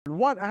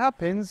what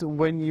happens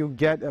when you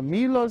get a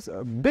Miele's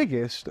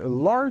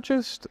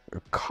largest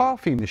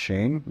coffee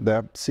machine,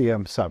 the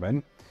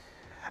CM7,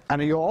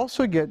 and you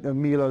also get a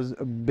Miele's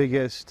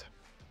biggest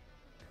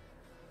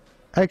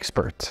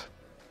expert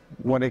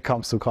when it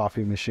comes to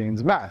coffee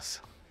machines?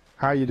 Mass,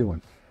 how are you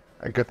doing?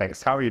 Good,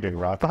 thanks. How are you doing,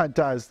 Rob?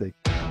 Fantastic.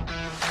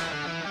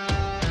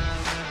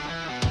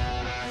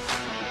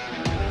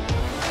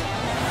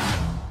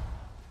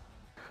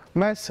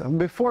 Mass,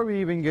 before we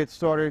even get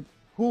started,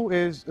 who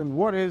is and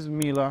what is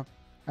Miele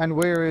and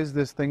where is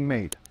this thing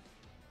made?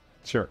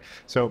 Sure.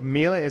 So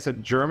Miele is a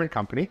German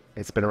company.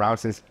 It's been around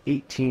since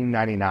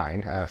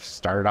 1899.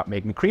 Started up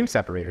making cream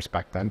separators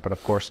back then, but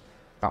of course,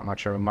 not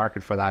much of a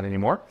market for that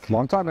anymore.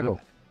 Long time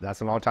ago.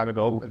 That's a long time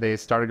ago. They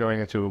started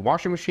going into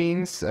washing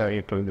machines,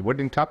 including the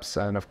wooden tubs,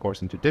 and of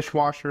course into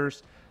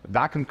dishwashers,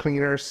 vacuum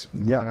cleaners,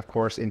 and of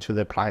course into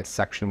the appliance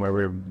section where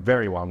we're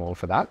very well known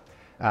for that,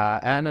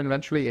 and then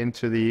eventually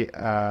into the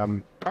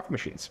coffee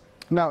machines.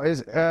 Now,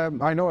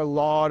 I know a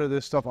lot of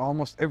this stuff,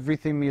 almost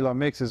everything Miele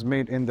makes is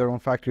made in their own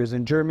factories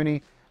in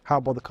Germany. How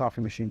about the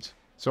coffee machines?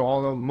 So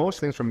although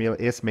most things from Miele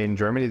is made in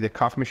Germany, the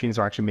coffee machines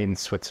are actually made in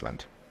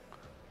Switzerland.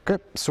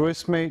 Okay,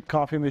 Swiss-made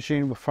coffee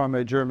machine from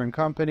a German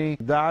company.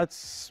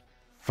 That's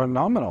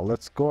phenomenal.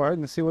 Let's go ahead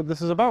and see what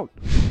this is about.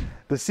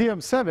 The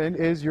CM7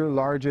 is your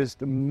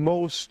largest,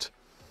 most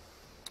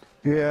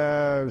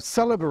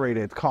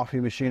celebrated coffee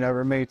machine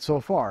ever made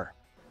so far.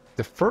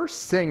 The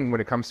first thing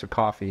when it comes to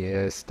coffee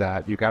is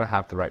that you gotta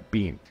have the right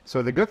bean.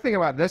 So the good thing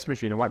about this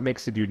machine and what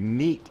makes it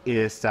unique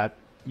is that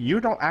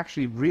you don't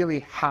actually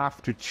really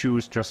have to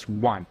choose just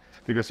one.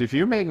 Because if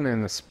you're making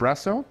an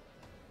espresso,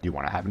 you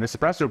want to have an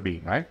espresso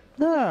bean, right?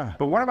 Yeah.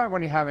 But what about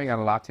when you're having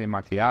a latte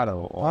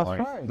macchiato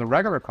or the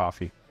regular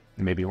coffee?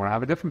 Maybe you want to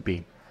have a different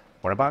bean.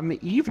 What about in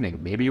the evening?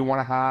 Maybe you want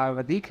to have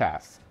a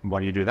decaf. Why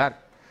do you do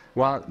that?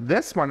 Well,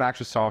 this one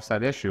actually solves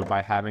that issue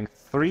by having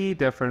 3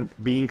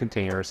 different bean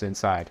containers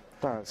inside.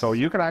 So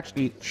you can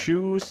actually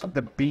choose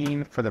the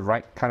bean for the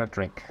right kind of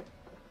drink.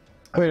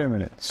 Wait a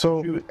minute.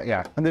 So,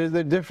 yeah. And there's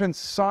the different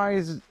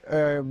size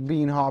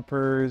bean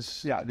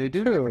hoppers. Yeah, they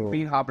do different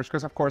bean hoppers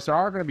because, of course, there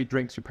are going to be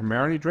drinks you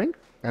primarily drink,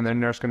 and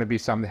then there's going to be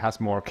some that has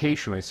more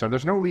occasionally. So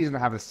there's no reason to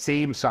have the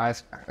same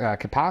size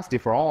capacity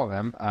for all of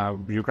them.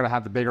 You're going to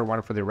have the bigger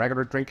one for the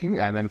regular drinking,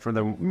 and then for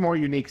the more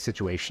unique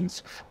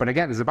situations. But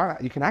again, it's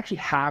about you can actually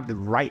have the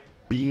right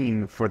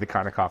bean for the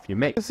kind of coffee you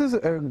make. This is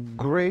a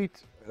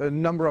great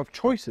number of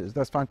choices.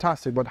 That's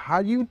fantastic. But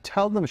how do you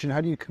tell the machine?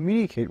 How do you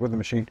communicate with the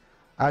machine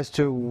as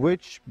to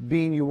which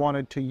bean you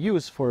wanted to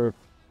use for a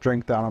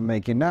drink that I'm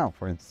making now,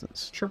 for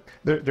instance? Sure.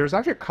 There's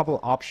actually a couple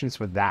of options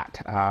with that.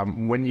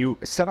 When you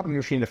set up the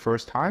machine the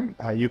first time,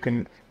 you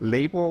can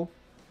label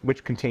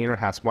which container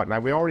has what. Now,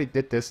 we already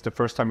did this the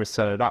first time we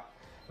set it up.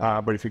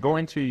 But if you go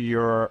into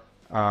your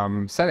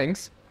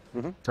settings,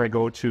 and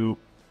go to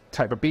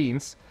type of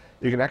beans,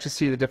 you can actually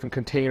see the different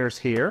containers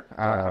here.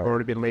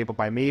 Already been labeled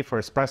by me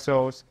for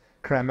espressos,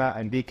 crema,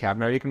 and decaf.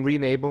 Now, you can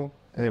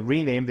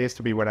rename this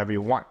to be whatever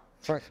you want.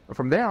 Right.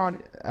 From there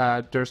on,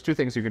 there's 2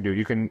 things you can do.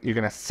 You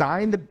can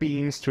assign the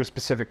beans to a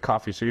specific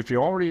coffee. So if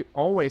you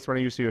always want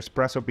to use your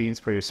espresso beans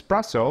for your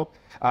espresso,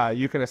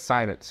 you can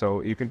assign it. So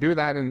you can do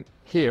that in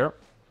here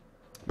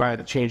by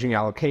changing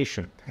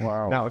allocation.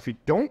 Wow. Now, if you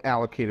don't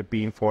allocate a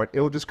bean for it,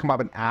 it'll just come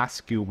up and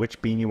ask you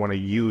which bean you want to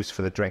use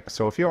for the drink.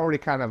 So if you already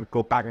kind of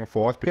go back and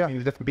forth between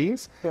the different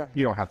beans,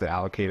 you don't have to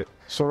allocate it.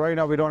 So right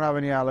now we don't have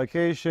any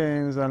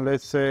allocations, and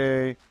let's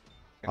say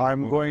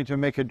I'm going to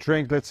make a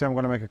drink. Let's say I'm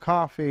going to make a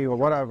coffee or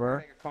whatever.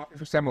 Make a coffee,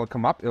 for example, will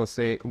come up. It'll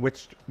say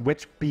which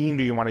bean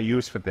do you want to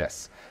use for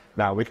this.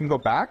 Now we can go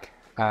back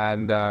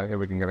and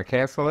we can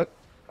cancel it.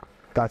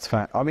 That's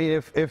fine. I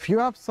mean, if you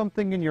have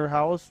something in your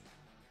house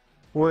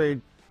where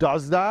it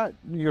does that,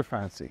 you're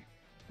fancy.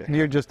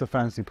 You're just a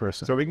fancy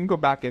person. So we can go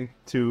back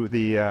into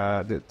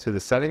the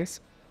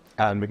settings,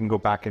 and we can go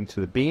back into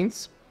the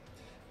beans,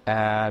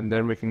 and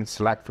then we can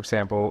select, for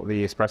example,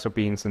 the espresso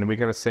beans, and we're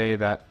going to say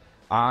that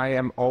I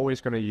am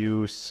always going to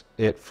use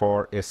it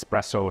for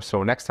espresso.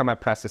 So next time I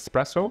press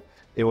espresso,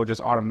 it will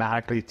just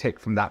automatically take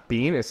from that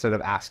bean instead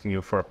of asking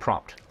you for a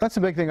prompt. That's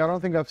a big thing. I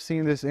don't think I've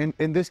seen this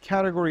in this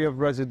category of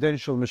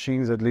residential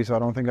machines, at least. I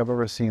don't think I've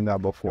ever seen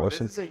that before.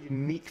 This is a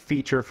unique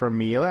feature for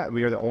Miele.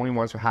 We are the only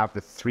ones who have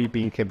the 3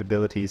 bean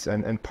capabilities.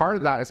 And part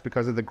of that is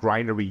because of the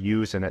grinder we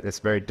use in it. It's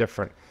very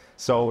different.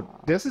 So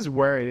this is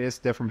where it is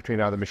different between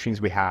other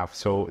machines we have.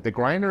 So the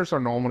grinders are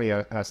normally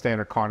a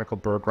standard conical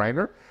burr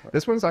grinder.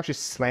 This one's actually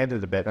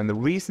slanted a bit. And the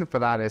reason for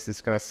that is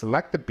it's going to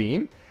select the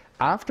bean.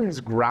 After it's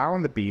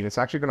ground the bean, it's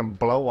actually going to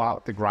blow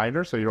out the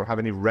grinder so you don't have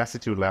any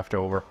residue left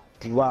over.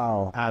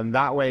 Wow. And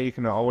that way you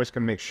can always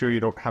make sure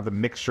you don't have a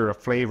mixture of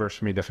flavors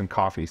from your different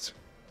coffees.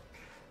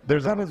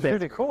 That is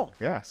really cool.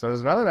 Yeah, so there's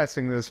another nice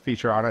thing this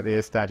feature on it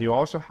is that you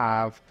also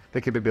have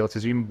the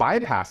capabilities. You can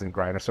bypass the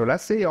grinder. So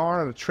let's say you're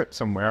on a trip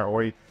somewhere,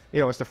 or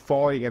it's the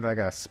fall, you get like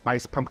a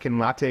spiced pumpkin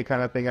latte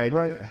kind of thing.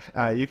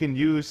 You can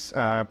use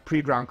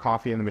pre-ground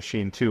coffee in the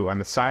machine too. On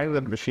the side of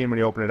the machine, when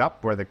you open it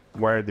up, where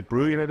the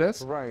brew unit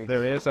is,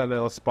 there is a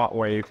little spot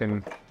where you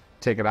can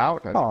take it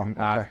out and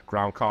add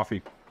ground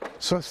coffee.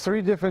 So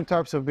 3 different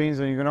types of beans,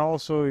 and you can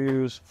also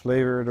use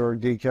flavored or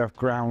decaf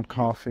ground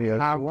coffee as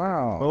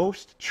well.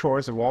 Most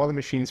choice of all the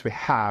machines we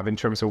have in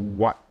terms of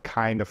what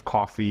kind of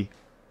coffee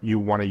you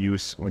want to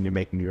use when you're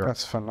making your.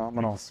 That's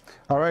phenomenal.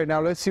 All right,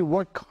 now let's see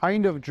what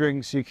kind of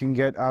drinks you can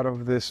get out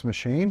of this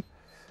machine.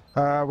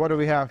 What do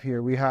we have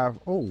here? We have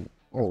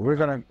we're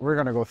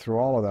gonna go through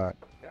all of that.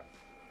 Yeah.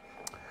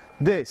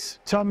 This,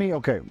 tell me,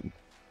 okay,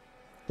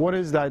 what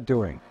is that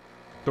doing?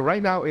 So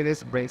right now it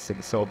is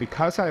racing. So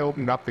because I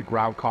opened up the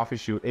ground coffee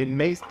chute, it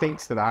may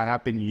think that I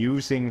have been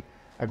using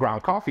a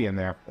ground coffee in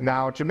there.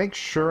 Now to make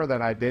sure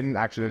that I didn't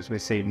actually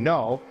say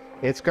no,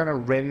 it's going to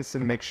rinse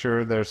and make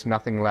sure there's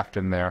nothing left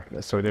in there,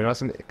 so it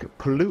doesn't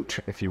pollute,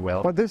 if you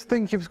will. But this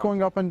thing keeps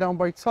going up and down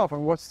by itself,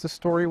 and what's the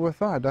story with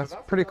that? That's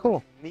pretty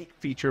cool. Unique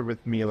feature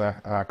with Miele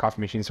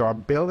coffee machines. So our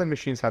built-in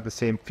machines have the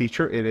same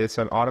feature. It is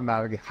an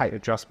automatic height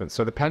adjustment.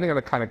 So depending on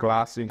the kind of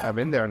glass you have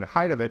in there and the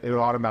height of it, it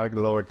will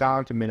automatically lower it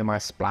down to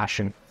minimize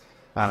splashing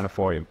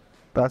for you.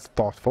 That's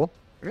thoughtful.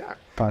 Yeah.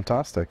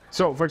 Fantastic.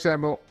 So, for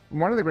example,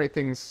 one of the great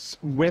things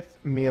with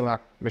Miele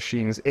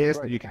machines is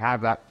that you can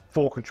have that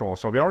full control.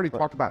 So we already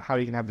talked about how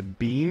you can have the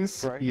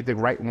beans, the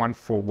right one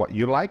for what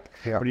you like,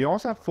 but you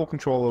also have full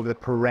control over the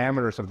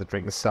parameters of the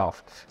drink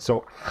itself.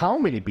 So how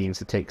many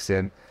beans it takes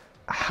in,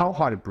 how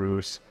hot it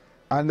brews,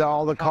 and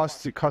all the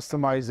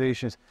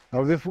customizations.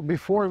 Now,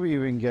 before we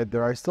even get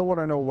there, I still want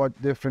to know what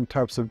different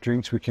types of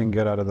drinks we can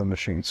get out of the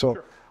machine.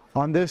 So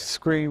on this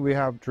screen, we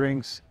have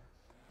drinks.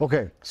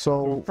 Okay,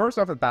 so first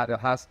off the bat, it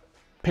has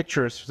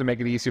pictures to make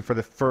it easy for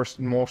the first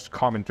most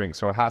common drink.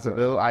 So it has a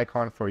little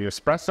icon for your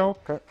espresso,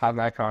 has an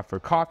icon for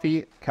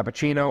coffee,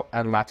 cappuccino,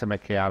 and latte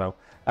macchiato.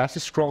 As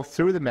you scroll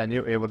through the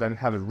menu, it will then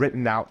have it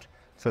written out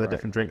for the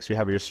different drinks. You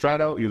have your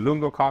Strato, your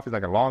Lungo coffee,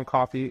 like a long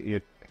coffee,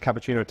 your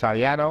cappuccino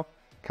Italiano,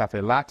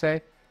 cafe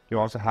latte. You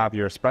also have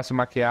your espresso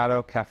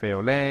macchiato, cafe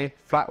au lait,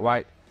 flat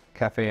white,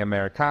 cafe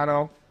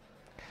americano,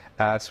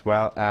 as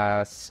well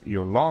as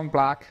your long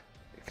black.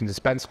 You can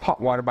dispense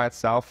hot water by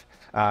itself.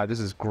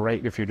 This is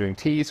great if you're doing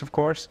teas, of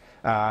course.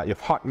 You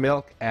have hot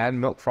milk and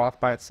milk froth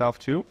by itself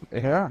too.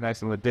 Yeah.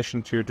 Nice little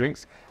addition to your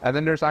drinks. And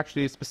then there's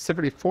actually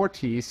specifically for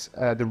teas,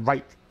 the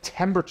right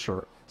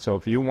temperature. So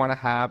if you want to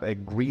have a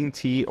green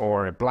tea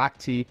or a black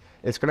tea,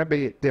 it's going to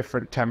be a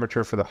different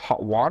temperature for the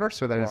hot water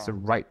so that it's the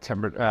right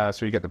temperature,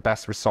 so you get the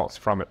best results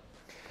from it.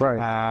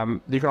 Right.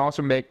 You can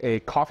also make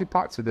a coffee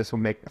pot. So this will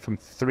make from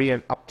 3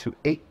 and up to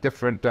 8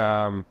 different in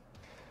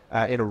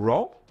a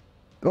row.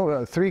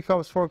 Oh, 3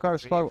 cups, 4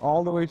 cups, 5,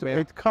 all the way to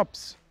 8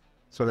 cups.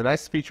 So the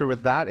nice feature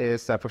with that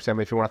is, for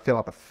example, if you want to fill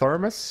up a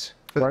thermos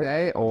for the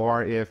day,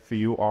 or if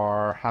you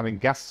are having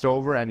guests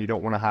over and you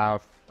don't want to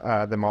have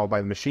them all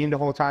by the machine the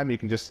whole time, you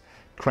can just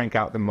crank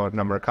out the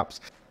number of cups.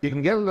 You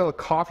can get a little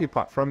coffee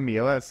pot from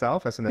Miele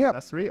itself as an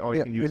accessory, or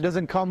you can use it.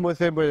 Doesn't come with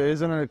it, but it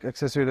is an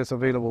accessory that's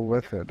available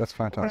with it. That's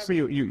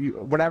fantastic.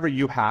 Whatever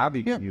you have,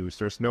 you can use.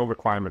 There's no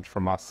requirement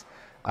from us.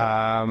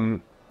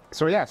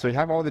 So yeah, so you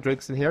have all the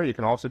drinks in here. You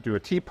can also do a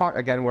teapot,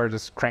 again, where it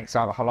just cranks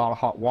out a lot of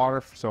hot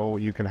water, so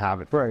you can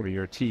have it for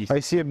your tea. I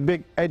see a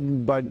big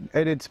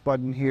edits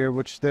button here,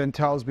 which then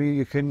tells me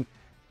you can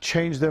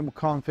change the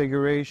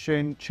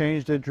configuration,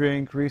 change the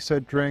drink,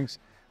 reset drinks.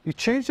 You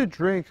change the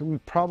drink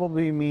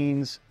probably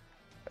means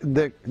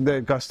the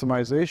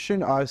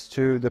customization as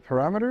to the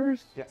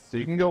parameters? Yes, so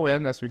you can go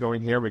in, as we go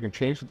in here, we can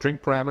change the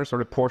drink parameters or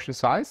the portion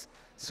size.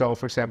 So,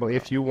 for example,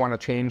 if you want to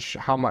change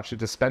how much it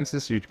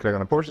dispenses, you click on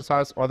the portion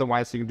size.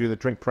 Otherwise, you can do the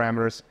drink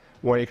parameters,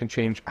 where you can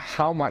change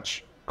how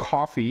much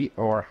coffee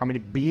or how many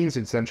beans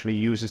it essentially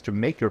uses to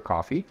make your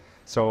coffee.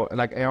 So,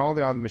 like in all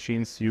the other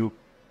machines, you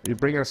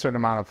bring in a certain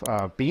amount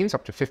of beans,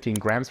 up to 15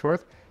 grams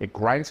worth. It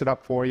grinds it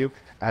up for you,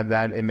 and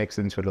then it makes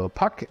it into a little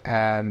puck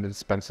and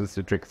dispenses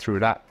the drink through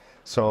that.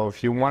 So,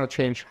 if you want to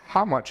change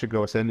how much it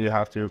goes in, you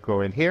have to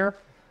go in here,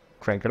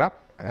 crank it up.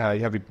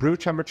 You have your brew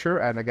temperature,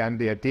 and again,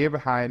 the idea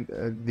behind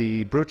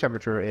the brew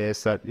temperature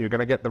is that you're going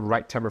to get the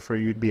right temperature for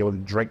you to be able to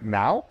drink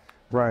now.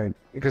 Right.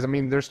 Because, I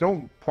mean, there's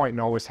no point in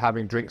always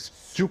having drinks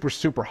super,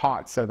 super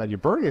hot so that you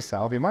burn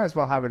yourself. You might as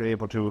well have it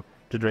able to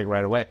drink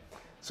right away.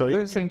 So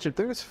there's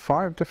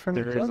 5 different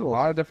levels. There's a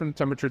lot of different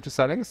temperature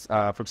settings.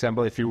 For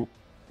example, if you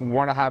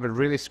want to have it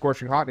really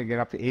scorching hot, you get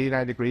up to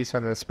 89 degrees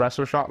on an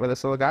espresso shot with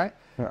this little guy.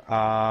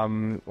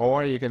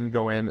 Or you can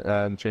go in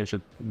and change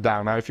it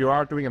down. Now, if you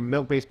are doing a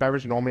milk-based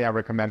beverage, normally I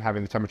recommend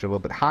having the temperature a little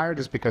bit higher,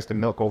 just because the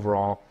milk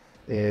overall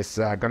is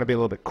going to be a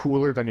little bit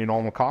cooler than your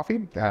normal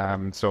coffee.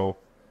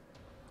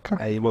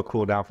 It will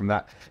cool down from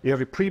that. You have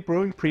your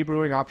pre-brewing.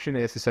 Pre-brewing option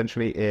is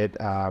essentially it,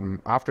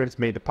 after it's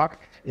made the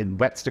puck, it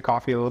wets the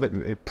coffee a little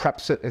bit. It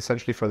preps it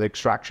essentially for the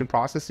extraction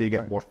process, so you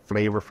get more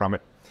flavor from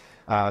it.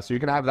 So you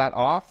can have that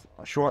off,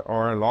 short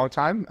or a long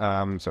time.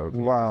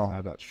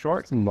 Wow, that's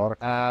short. That's a lot of...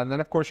 And then,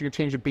 of course, you can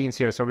change the beans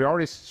here. So we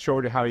already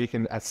showed you how you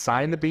can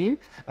assign the bean.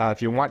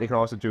 If you want, you can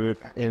also do it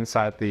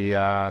inside the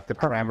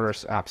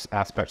parameters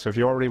aspect. So if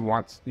you already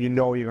want, you're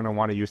going to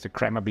want to use the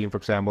crema bean, for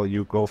example,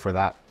 you go for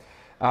that.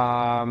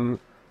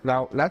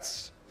 Now,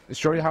 let's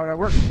show you how that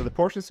works. So the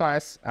portion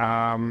size,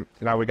 now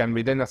again,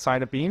 we didn't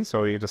assign a bean,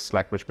 so you just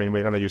select which bean.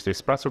 We're going to use the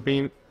espresso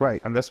bean,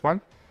 and this one.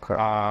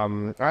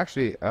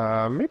 Actually,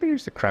 maybe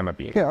use the crema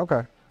bean. Yeah,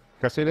 okay.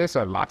 Because it is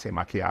a latte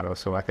macchiato,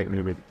 so I think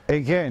maybe...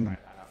 Again,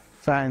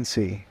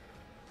 fancy.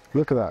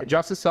 Look at that.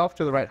 Adjust itself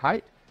to the right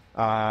height,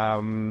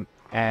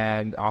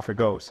 and off it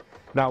goes.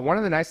 Now, one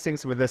of the nice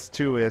things with this,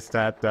 too, is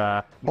that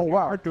when you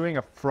are doing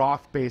a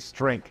froth-based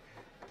drink,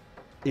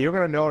 you're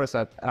going to notice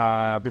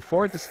that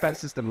before it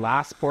dispenses the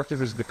last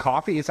portion of the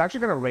coffee, it's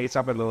actually going to raise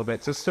up a little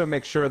bit just to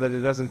make sure that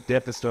it doesn't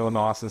dip the still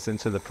nonsense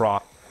into the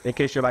froth, in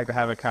case you like to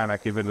have it kind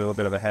of give it a little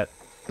bit of a hit.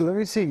 Let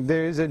me see.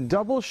 There's a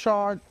double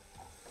shot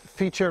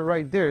feature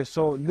right there.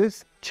 So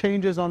this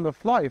changes on the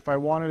fly. If I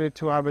wanted it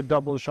to have a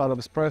double shot of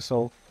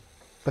espresso,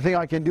 I think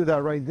I can do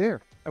that right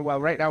there.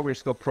 Well, right now we're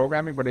still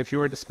programming, but if you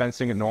were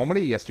dispensing it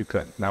normally, yes, you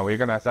could. Now we're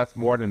gonna, that's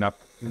more than enough.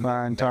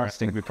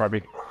 Fantastic. I think we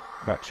probably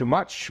got too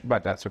much,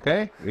 but that's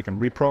okay. We can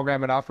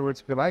reprogram it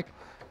afterwards if you like.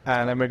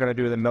 And then we're gonna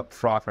do the milk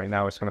froth right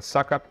now. It's gonna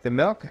suck up the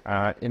milk,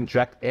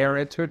 inject air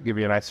into it, give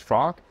you a nice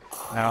froth.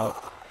 Now,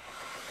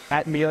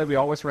 at Miele, we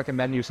always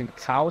recommend using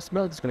cow's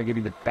milk. It's gonna give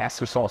you the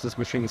best results. This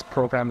machine is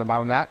programmed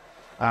around that.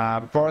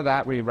 For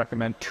that, we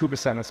recommend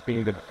 2% as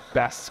being the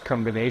best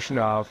combination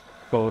of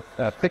both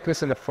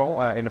thickness in the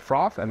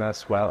froth and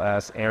as well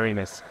as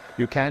airiness.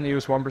 You can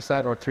use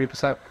 1% or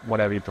 3%,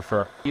 whatever you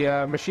prefer.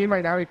 The machine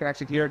right now, you can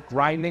actually hear it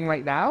grinding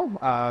right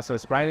now. So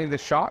it's grinding the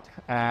shot,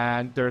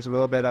 and there's a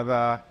little bit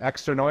of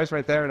extra noise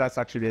right there. That's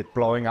actually it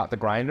blowing out the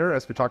grinder,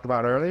 as we talked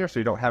about earlier, so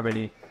you don't have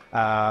any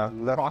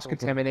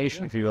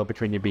cross-contamination, if you will,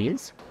 between your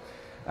beans.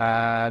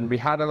 And we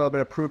had a little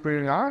bit of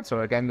proofreading on,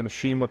 so again, the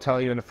machine will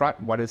tell you in the front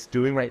what it's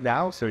doing right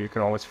now, so you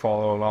can always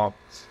follow along.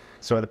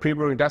 So the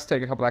pre-brewing does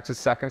take a couple extra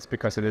seconds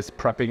because it is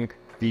prepping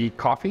the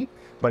coffee,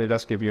 but it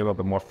does give you a little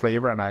bit more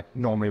flavor, and I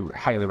normally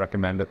highly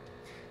recommend it.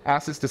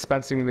 As it's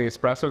dispensing the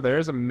espresso, there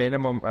is a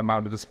minimum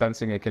amount of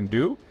dispensing it can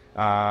do,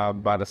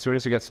 but as soon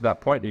as it gets to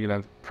that point, you can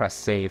then press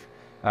save.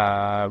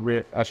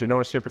 As you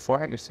noticed here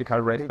beforehand, you see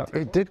how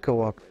it did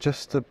go up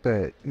just a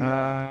bit.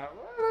 Well,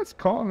 let's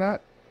call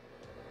that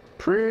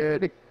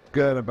pretty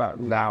good about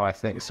now, I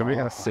think. So we're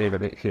going to save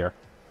it here.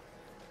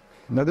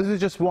 Now this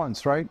is just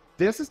once, right?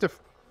 This is the...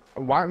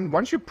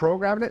 Once you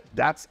program it,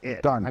 that's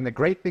it. Done. And the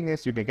great thing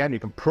is, you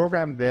can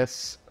program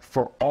this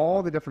for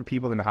all the different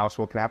people in the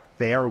household can have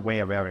their way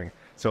of having it.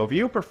 So if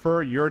you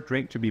prefer your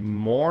drink to be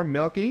more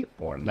milky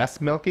or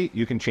less milky,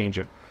 you can change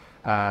it.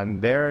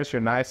 And there's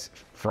your nice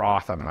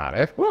froth on that.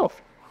 Eh?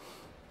 Woof.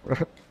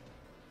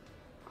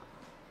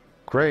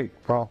 Great.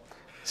 Well,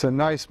 it's a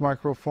nice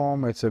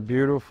microfoam. It's a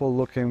beautiful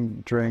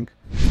looking drink.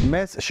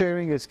 Mess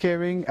sharing is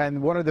caring,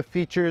 and one of the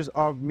features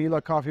of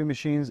Miele coffee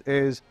machines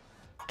is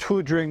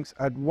 2 drinks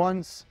at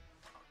once.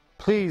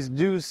 Please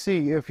do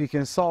see if you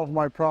can solve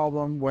my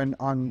problem when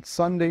on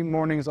Sunday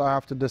mornings I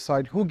have to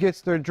decide who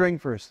gets their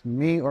drink first,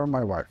 me or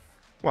my wife.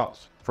 Well,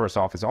 first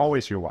off, it's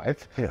always your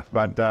wife. Yeah.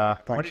 But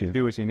what you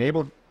do is you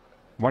enable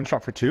 1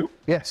 shot for 2.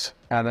 Yes.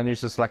 And then you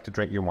just select the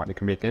drink you want. You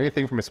can make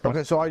anything from espresso.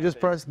 Okay, so I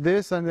just press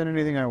this and then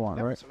anything I want,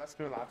 right? So let's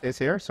do lattes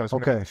here. So it's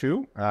okay.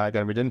 2.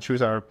 Again, we didn't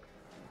choose our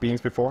beans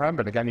beforehand,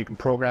 but again, you can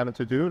program it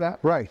to do that.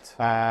 Right.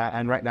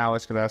 And right now,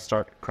 it's going to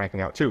start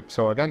cranking out 2.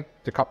 So again,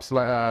 the cups,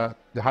 the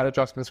height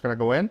adjustment is going to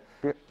go in.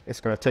 Yep.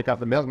 It's going to take out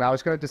the milk. Now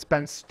it's going to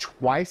dispense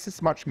twice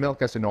as much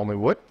milk as it normally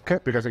would. Okay.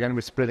 Because again,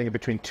 we're splitting it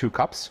between 2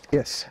 cups.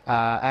 Yes.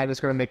 And it's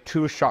going to make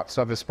 2 shots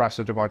of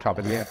espresso to go on top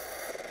of the end.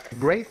 The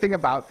great thing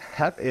about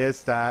that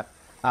is that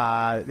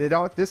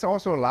this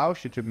also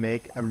allows you to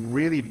make a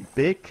really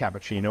big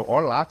cappuccino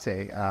or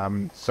latte.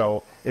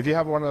 So if you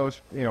have one of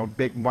those,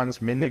 big ones,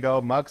 Indigo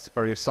mugs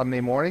for your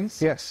Sunday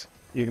mornings, yes,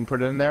 you can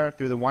put it in there,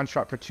 do the 1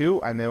 shot for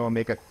 2, and then we'll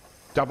make a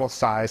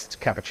double-sized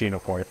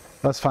cappuccino for you.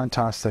 That's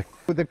fantastic.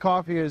 With the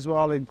coffee as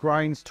well, it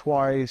grinds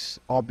twice,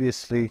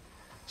 obviously.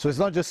 So it's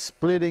not just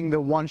splitting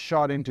the 1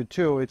 shot into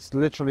 2; it's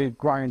literally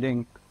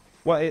grinding.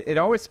 Well, it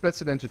always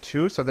splits it into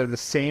 2, so they're the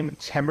same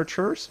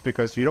temperatures,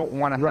 because you don't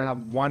want to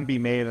have one be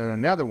made and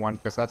another one,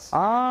 because that's...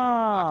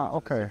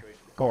 okay.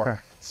 Okay.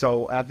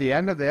 So at the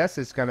end of this,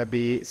 it's going to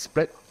be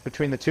split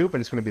between the 2, but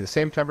it's going to be the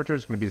same temperature,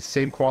 it's going to be the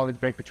same quality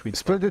drink between...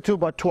 Split the 2,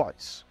 but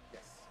twice.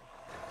 Yes.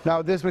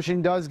 Now, this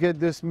machine does get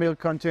this milk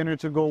container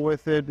to go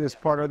with it as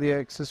part of the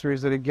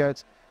accessories that it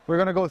gets. We're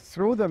going to go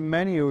through the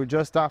menu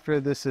just after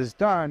this is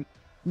done.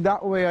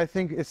 That way, I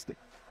think it's...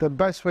 the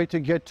best way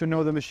to get to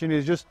know the machine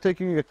is just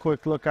taking a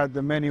quick look at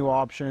the menu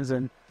options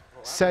and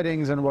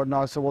settings and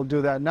whatnot. So we'll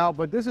do that now.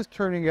 But this is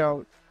turning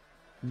out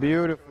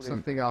beautiful.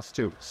 Something else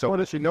too. So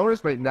as you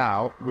notice right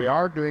now, we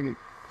are doing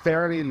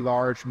fairly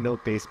large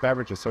milk-based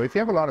beverages. So if you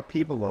have a lot of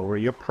people over,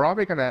 you're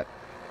probably going to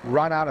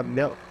run out of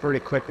milk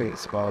pretty quickly in a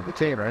small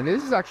container. And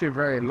this is actually a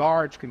very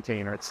large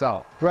container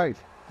itself. Right.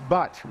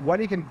 But what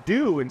you can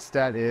do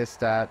instead is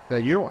that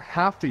you don't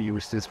have to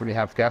use this when you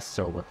have guests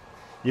over.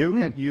 You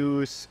can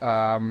use,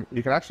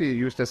 you can actually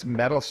use this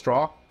metal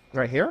straw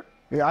right here.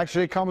 It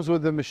actually comes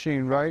with the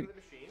machine, right?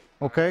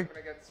 Okay. I'm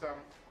gonna get some...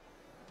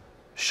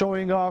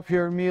 Showing off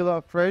your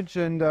Miele fridge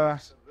and,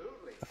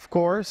 Absolutely. Of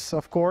course.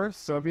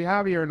 So if you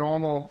have your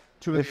normal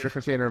 2-liter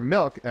container of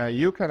milk,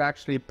 you can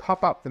actually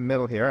pop up the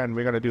middle here, and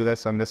we're gonna do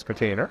this on this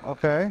container.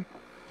 Okay.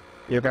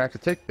 You can actually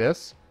take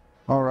this,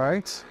 All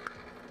right.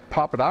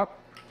 Pop it up,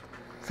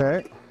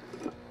 Okay.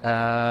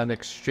 and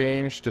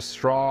exchange the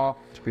straw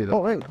to be the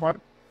Oh, wait. one.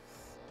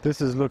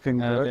 This is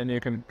looking And good. then you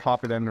can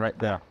pop it in right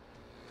there.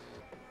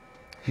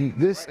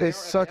 This is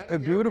such a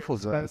beautiful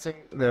zone. Dispensing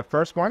the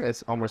first one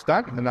is almost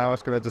done, and now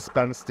it's going to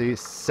dispense the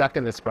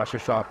second espresso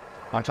shot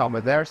on top of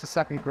it. There's the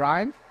second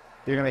grind.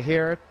 You're going to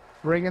hear it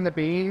bring in the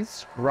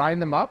beans,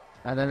 grind them up,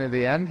 and then at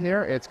the end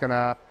here, it's going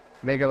to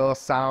make a little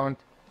sound,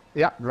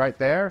 yeah, right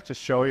there, to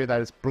show you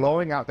that it's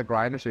blowing out the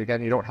grinder. So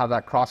again, you don't have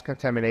that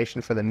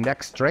cross-contamination for the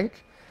next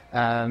drink.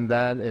 And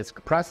then it's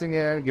compressing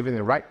in, giving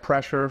the right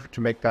pressure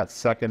to make that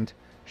second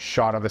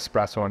shot of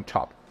espresso on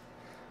top.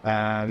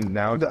 And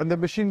now The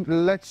machine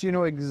lets you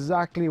know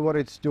exactly what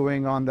it's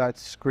doing on that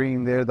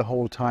screen there the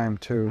whole time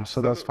too.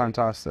 So that's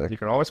fantastic. you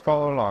can always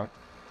follow along.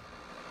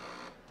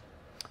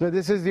 Now,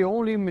 this is the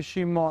only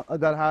machine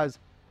that has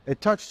a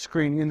touch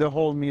screen in the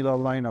whole Miele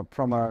lineup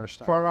from our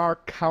stand. For our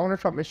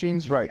countertop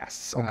machines, Right.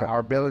 yes, Okay.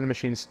 our built-in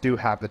machines do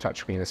have the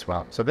touchscreen as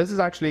well. So this is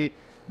actually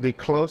the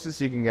closest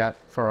you can get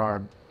for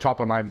our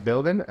top-of-line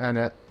built-in and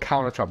a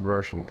countertop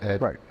version.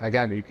 Right.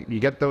 Again, you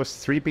get those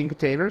 3 bean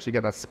containers. You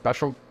get a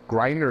special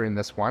grinder in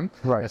this one.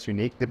 Right. That's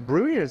unique. The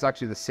brewing is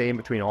actually the same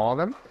between all of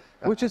them.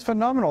 Which is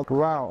phenomenal.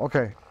 Wow.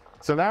 Okay.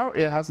 So now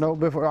it has No,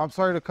 before I'm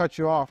sorry to cut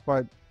you off,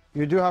 but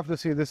you do have to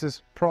see this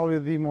is probably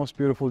the most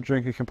beautiful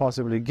drink you can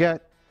possibly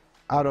get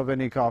out of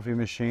any coffee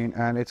machine,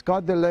 and it's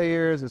got the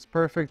layers. It's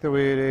perfect the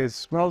way it is.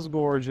 Smells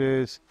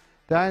gorgeous.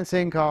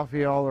 Dancing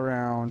coffee all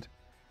around,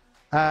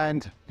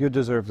 and you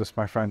deserve this,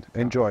 my friend.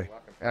 Enjoy.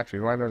 actually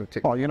why don't I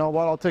take. Oh, you know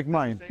what? I'll take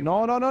mine.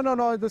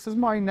 No. This is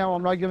mine now.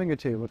 I'm not giving it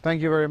to you. But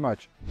thank you very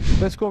much.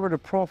 Let's go over to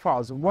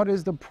profiles. What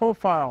is the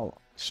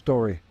profile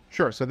story?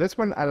 Sure. So this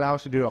one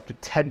allows you to do up to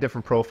 10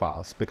 different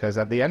profiles because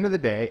at the end of the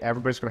day,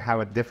 everybody's going to have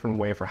a different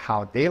way for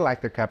how they like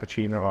their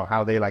cappuccino or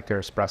how they like their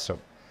espresso.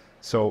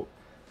 So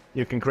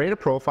you can create a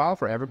profile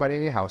for everybody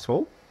in your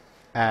household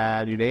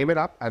and you name it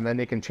up and then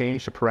they can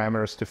change the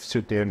parameters to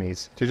suit their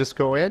needs. To just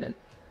go in,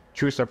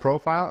 choose their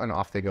profile and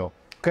off they go.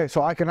 Okay,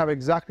 so I can have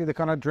exactly the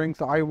kind of drinks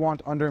that I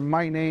want under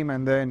my name,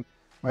 and then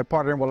my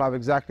partner will have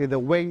exactly the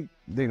way,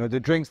 the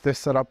drinks they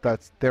set up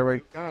that's their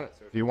way. Got it.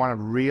 So if you want a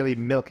really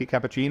milky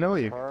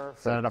cappuccino, you can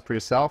set it up for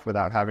yourself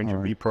without having to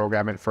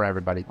reprogram it for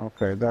everybody.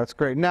 Okay, that's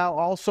great. Now,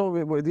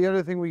 also, the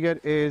other thing we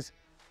get is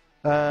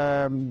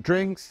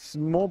drinks,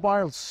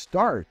 mobile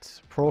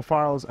start,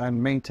 profiles,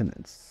 and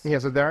maintenance. Yeah,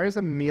 so there is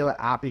a Miele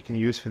app you can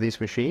use for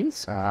these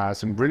machines.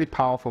 Some really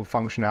powerful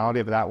functionality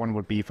of that one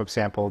would be, for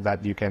example,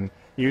 that you can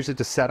use it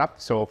to set up.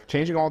 So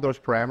changing all those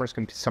parameters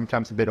can be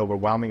sometimes a bit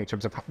overwhelming in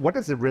terms of what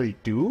does it really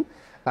do?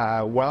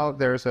 Well,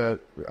 there's a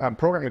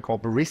program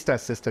called Barista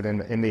Assistant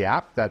in the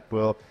app that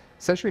will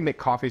essentially make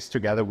coffees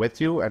together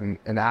with you and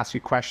ask you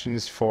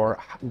questions for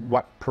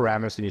what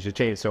parameters you need to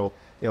change. So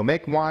it'll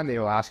make one,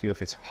 it'll ask you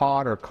if it's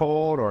hot or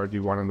cold, or do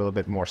you want it a little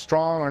bit more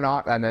strong or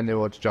not, and then it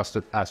will adjust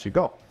it as you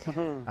go.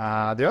 The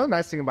other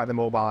nice thing about the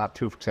mobile app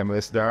too, for example,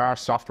 is there are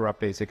software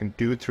updates you can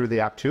do through the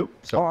app too.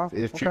 So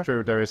if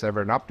future there is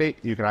ever an update,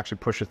 you can actually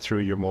push it through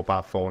your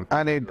mobile phone.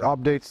 And it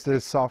updates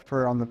the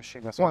software on the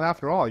machine as well. Well,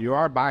 after all, you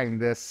are buying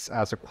this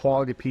as a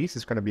quality piece.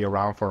 It's going to be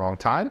around for a long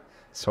time.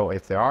 So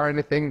if there are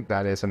anything,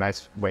 that is a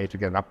nice way to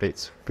get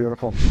updates.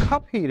 Beautiful.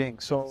 Cup heating.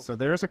 So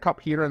there is a cup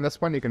heater in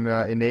this one. You can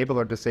enable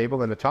or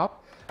disable in the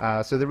top.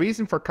 So the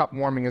reason for cup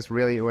warming is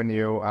really when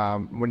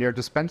you're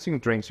dispensing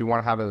drinks, you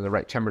want to have it at the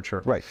right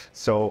temperature. Right.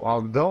 So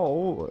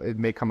although it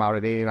may come out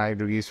at 89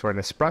 degrees for an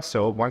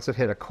espresso, once it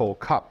hit a cold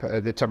cup,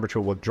 the temperature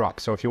will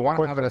drop. So if you want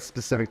to have it at a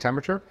specific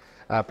temperature,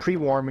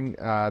 pre-warming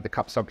the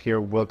cups up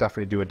here will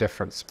definitely do a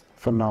difference.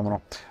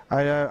 phenomenal.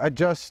 I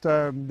adjust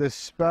the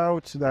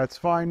spout. That's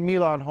fine.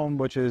 Miele at home,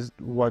 which is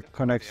what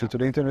connects you to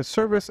the internet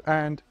service,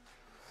 and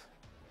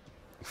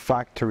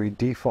factory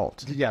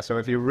default. Yeah, so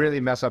if you really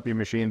mess up your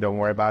machine, don't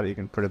worry about it. You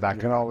can put it back.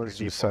 You can always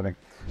do setting.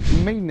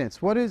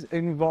 Maintenance. What is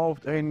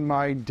involved in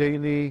my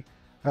daily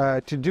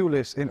to-do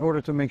list in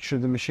order to make sure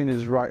the machine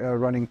is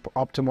running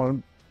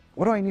optimal?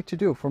 What do I need to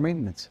do for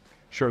maintenance?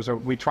 Sure. So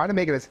we try to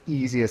make it as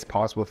easy as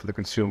possible for the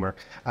consumer.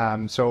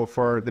 So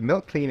for the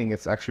milk cleaning,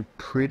 it's actually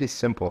pretty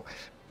simple.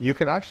 You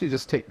can actually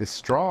just take the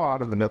straw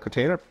out of the milk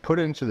container, put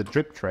it into the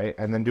drip tray,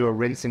 and then do a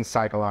rinsing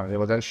cycle on it. It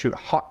will then shoot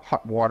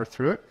hot water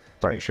through it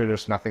to make sure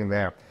there's nothing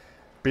there.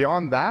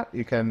 Beyond that,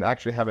 you can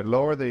actually have it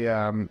lower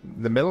the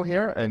middle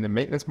here in the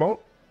maintenance mode,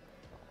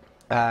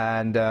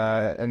 and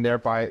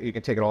thereby you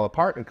can take it all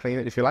apart and clean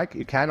it if you like.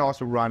 You can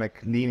also run a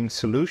cleaning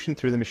solution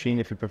through the machine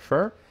if you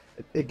prefer.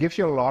 It gives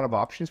you a lot of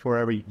options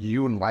wherever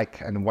you like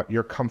and what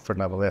your comfort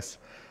level is.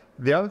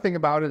 The other thing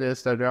about it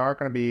is that there are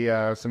going to be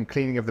some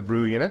cleaning of the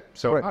brew unit.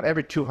 So not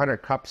every 200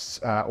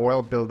 cups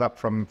oil buildup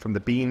from the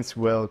beans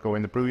will go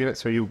in the brew unit.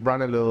 So you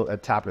run a little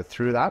tablet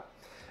through that.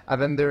 And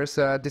then there's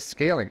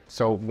descaling.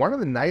 So one of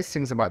the nice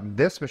things about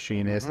this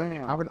machine is that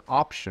you have an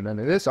option, and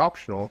it is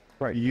optional,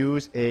 to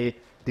use a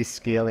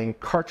descaling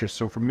cartridge.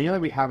 So for Miele,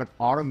 we have an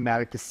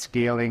automatic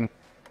descaling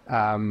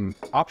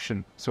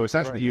option. So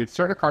essentially you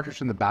insert a cartridge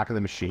in the back of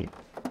the machine,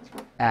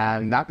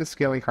 and that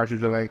descaling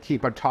cartridge will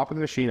keep on top of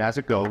the machine as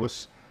it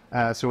goes,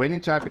 So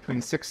anytime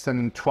between 6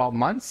 and 12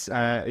 months,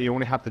 you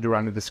only have to do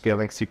run the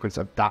descaling sequence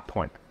at that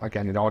point.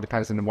 Again, it all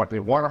depends on what the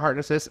water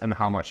hardness is and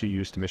how much you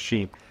use the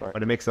machine. Right.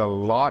 But it makes it a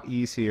lot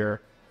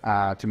easier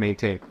to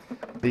maintain.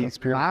 The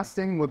last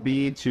thing would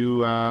be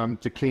to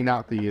clean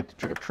out the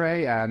drip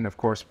tray and, of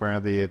course, where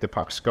the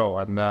pucks go.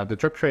 And the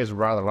drip tray is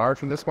rather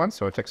large in this one,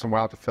 so it takes a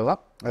while to fill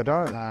up. It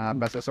does.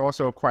 But there's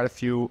also quite a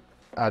few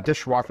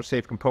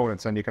dishwasher-safe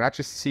components, and you can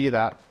actually see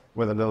that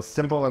with a little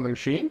symbol on the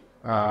machine.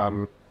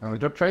 On the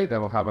drip tray,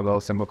 then we'll have a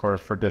little symbol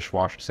for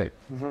dishwasher safe.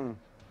 Mm-hmm.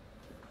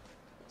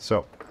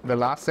 So the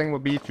last thing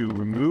would be to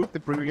remove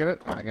the brew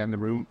unit. Again, the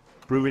brew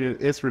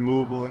unit is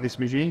removable in this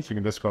machine, so you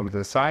can just go to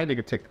the side, you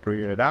can take the brew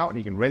unit out, and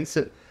you can rinse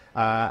it.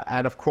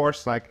 And of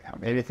course, like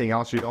anything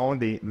else you own,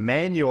 the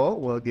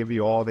manual will give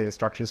you all the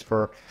instructions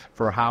for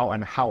how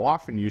and how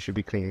often you should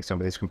be cleaning some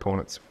of these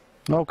components.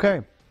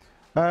 Okay.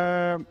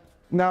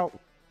 Now,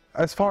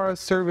 as far as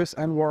service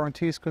and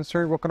warranty is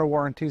concerned, what kind of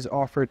warranty is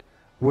offered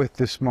with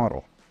this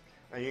model?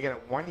 You get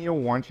a 1-year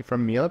warranty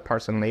from Miele,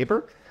 parts and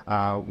labor.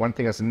 One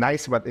thing that's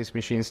nice about these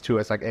machines too,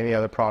 is like any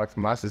other product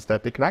from us, is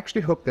that they can actually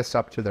hook this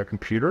up to their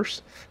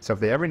computers. So if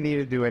they ever need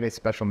to do any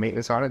special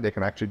maintenance on it, they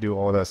can actually do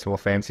all this little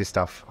fancy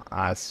stuff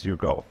as you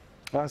go.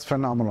 That's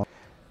phenomenal.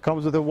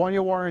 Comes with a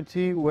 1-year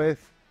warranty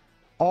with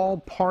all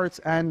parts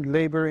and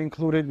labor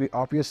included. We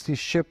obviously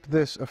ship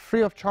this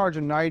free of charge,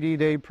 a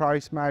 90-day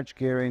price match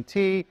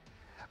guarantee.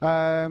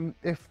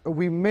 If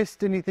we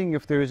missed anything,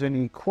 if there's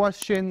any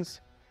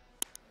questions,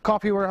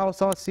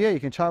 coffeewarehouse.ca, you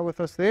can chat with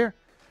us there.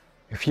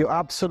 If you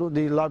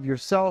absolutely love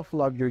yourself,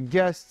 love your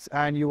guests,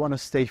 and you want to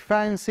stay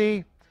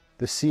fancy,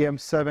 the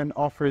CM7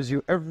 offers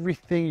you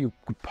everything you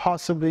could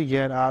possibly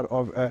get out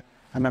of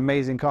an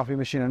amazing coffee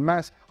machine. And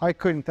Mas, I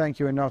couldn't thank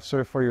you enough,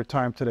 sir, for your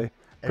time today.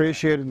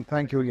 Appreciate it, and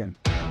thank you again.